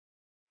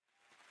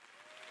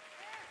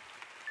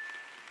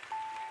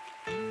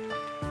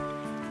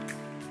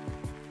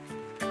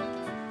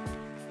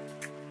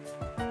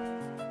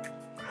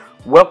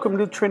Welcome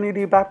to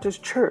Trinity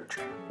Baptist Church,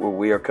 where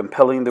we are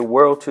compelling the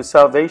world to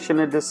salvation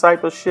and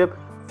discipleship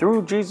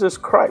through Jesus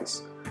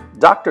Christ.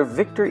 Dr.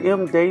 Victor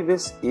M.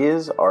 Davis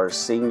is our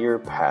senior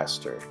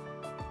pastor.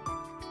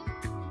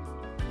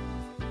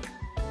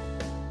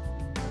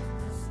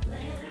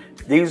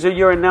 These are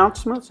your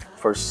announcements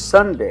for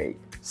Sunday,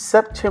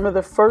 September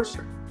the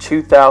 1st,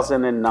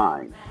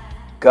 2009.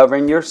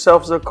 Govern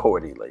yourselves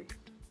accordingly.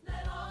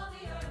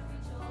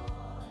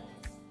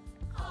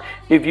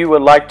 If you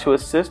would like to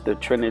assist the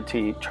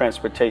Trinity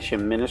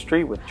Transportation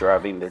Ministry with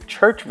driving the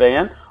church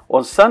van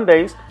on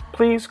Sundays,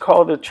 please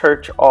call the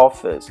church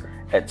office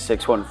at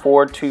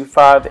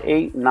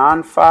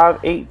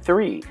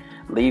 614-258-9583.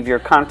 Leave your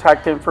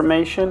contact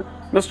information.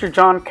 Mr.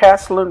 John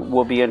Caslin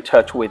will be in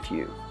touch with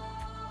you.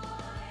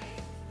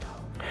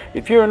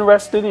 If you're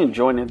interested in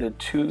joining the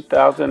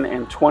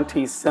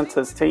 2020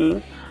 census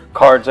team,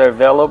 cards are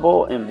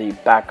available in the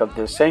back of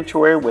the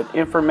sanctuary with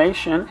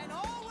information.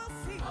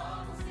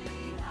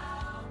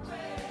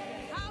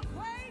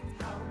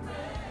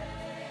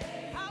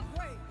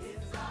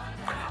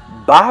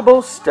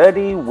 Bible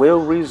study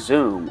will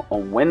resume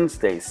on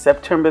Wednesday,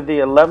 September the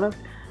 11th,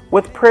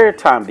 with prayer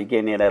time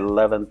beginning at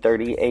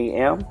 11:30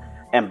 a.m.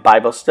 and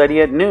Bible study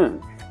at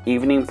noon.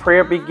 Evening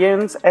prayer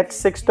begins at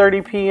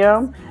 6:30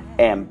 p.m.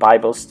 and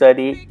Bible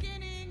study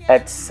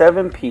at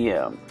 7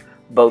 p.m.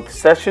 Both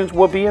sessions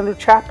will be in the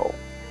chapel.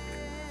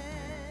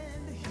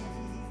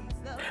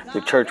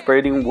 The church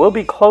building will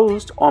be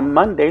closed on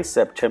Monday,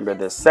 September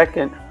the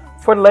 2nd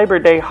for Labor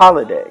Day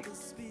holiday.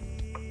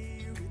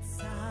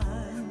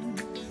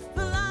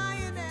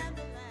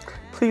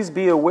 Please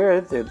be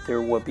aware that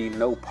there will be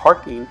no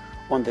parking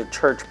on the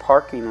church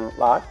parking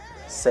lot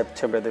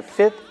September the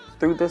 5th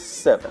through the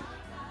 7th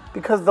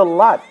because the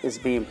lot is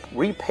being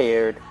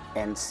repaired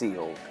and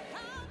sealed.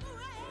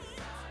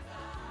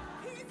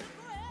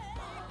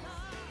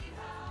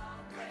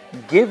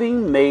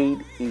 Giving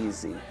made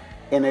easy.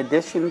 In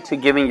addition to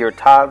giving your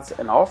tithes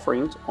and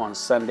offerings on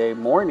Sunday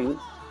morning,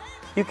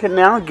 you can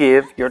now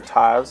give your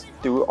tithes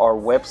through our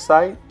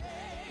website,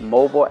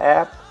 mobile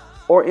app,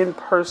 or in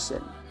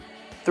person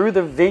through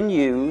the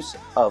venues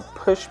of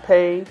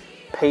PushPay,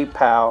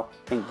 PayPal,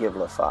 and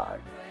Givelify.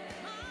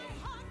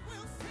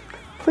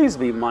 Please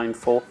be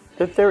mindful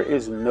that there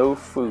is no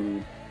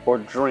food or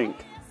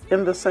drink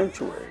in the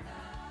sanctuary.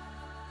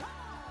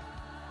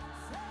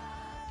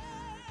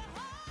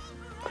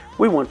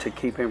 We want to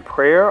keep in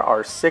prayer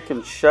our sick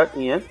and shut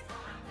in.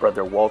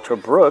 Brother Walter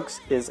Brooks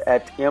is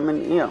at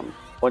M&M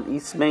on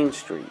East Main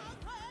Street.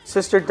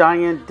 Sister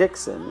Diane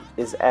Dixon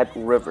is at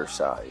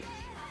Riverside.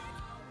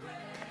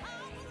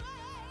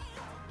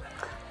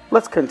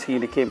 Let's continue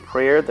to keep in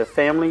prayer the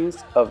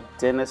families of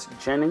Dennis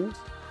Jennings,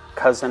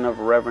 cousin of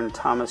Reverend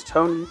Thomas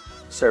Toney.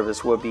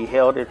 Service will be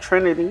held at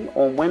Trinity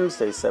on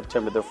Wednesday,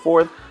 September the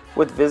 4th,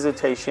 with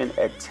visitation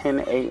at 10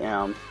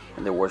 a.m.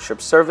 and the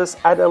worship service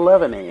at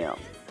 11 a.m.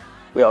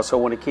 We also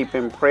want to keep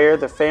in prayer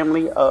the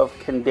family of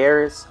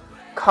Candaris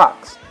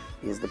Cox.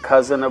 He is the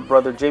cousin of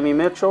Brother Jimmy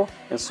Mitchell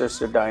and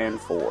Sister Diane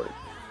Ford.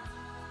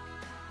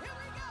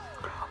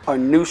 Our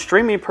new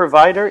streaming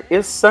provider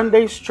is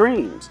Sunday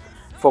Streams.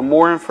 For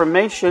more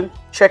information,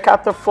 check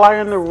out the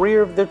flyer in the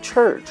rear of the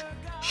church.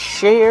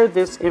 Share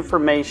this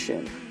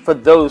information for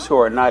those who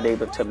are not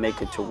able to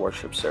make it to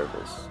worship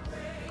service.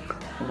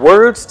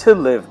 Words to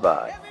live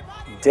by.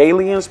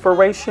 Daily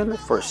inspiration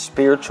for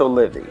spiritual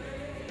living.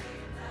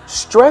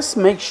 Stress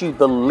makes you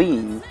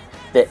believe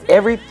that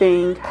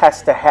everything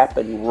has to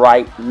happen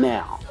right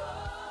now.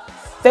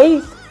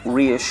 Faith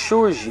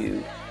reassures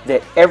you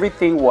that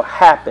everything will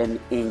happen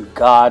in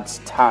God's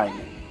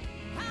timing.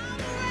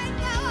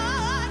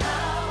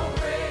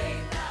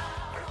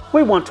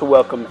 We want to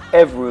welcome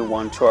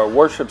everyone to our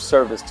worship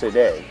service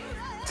today.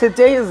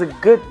 Today is a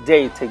good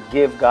day to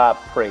give God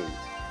praise.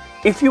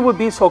 If you would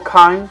be so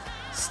kind,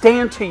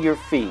 stand to your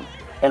feet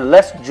and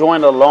let's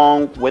join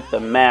along with the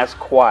mass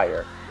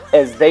choir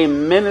as they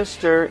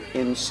minister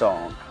in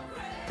song.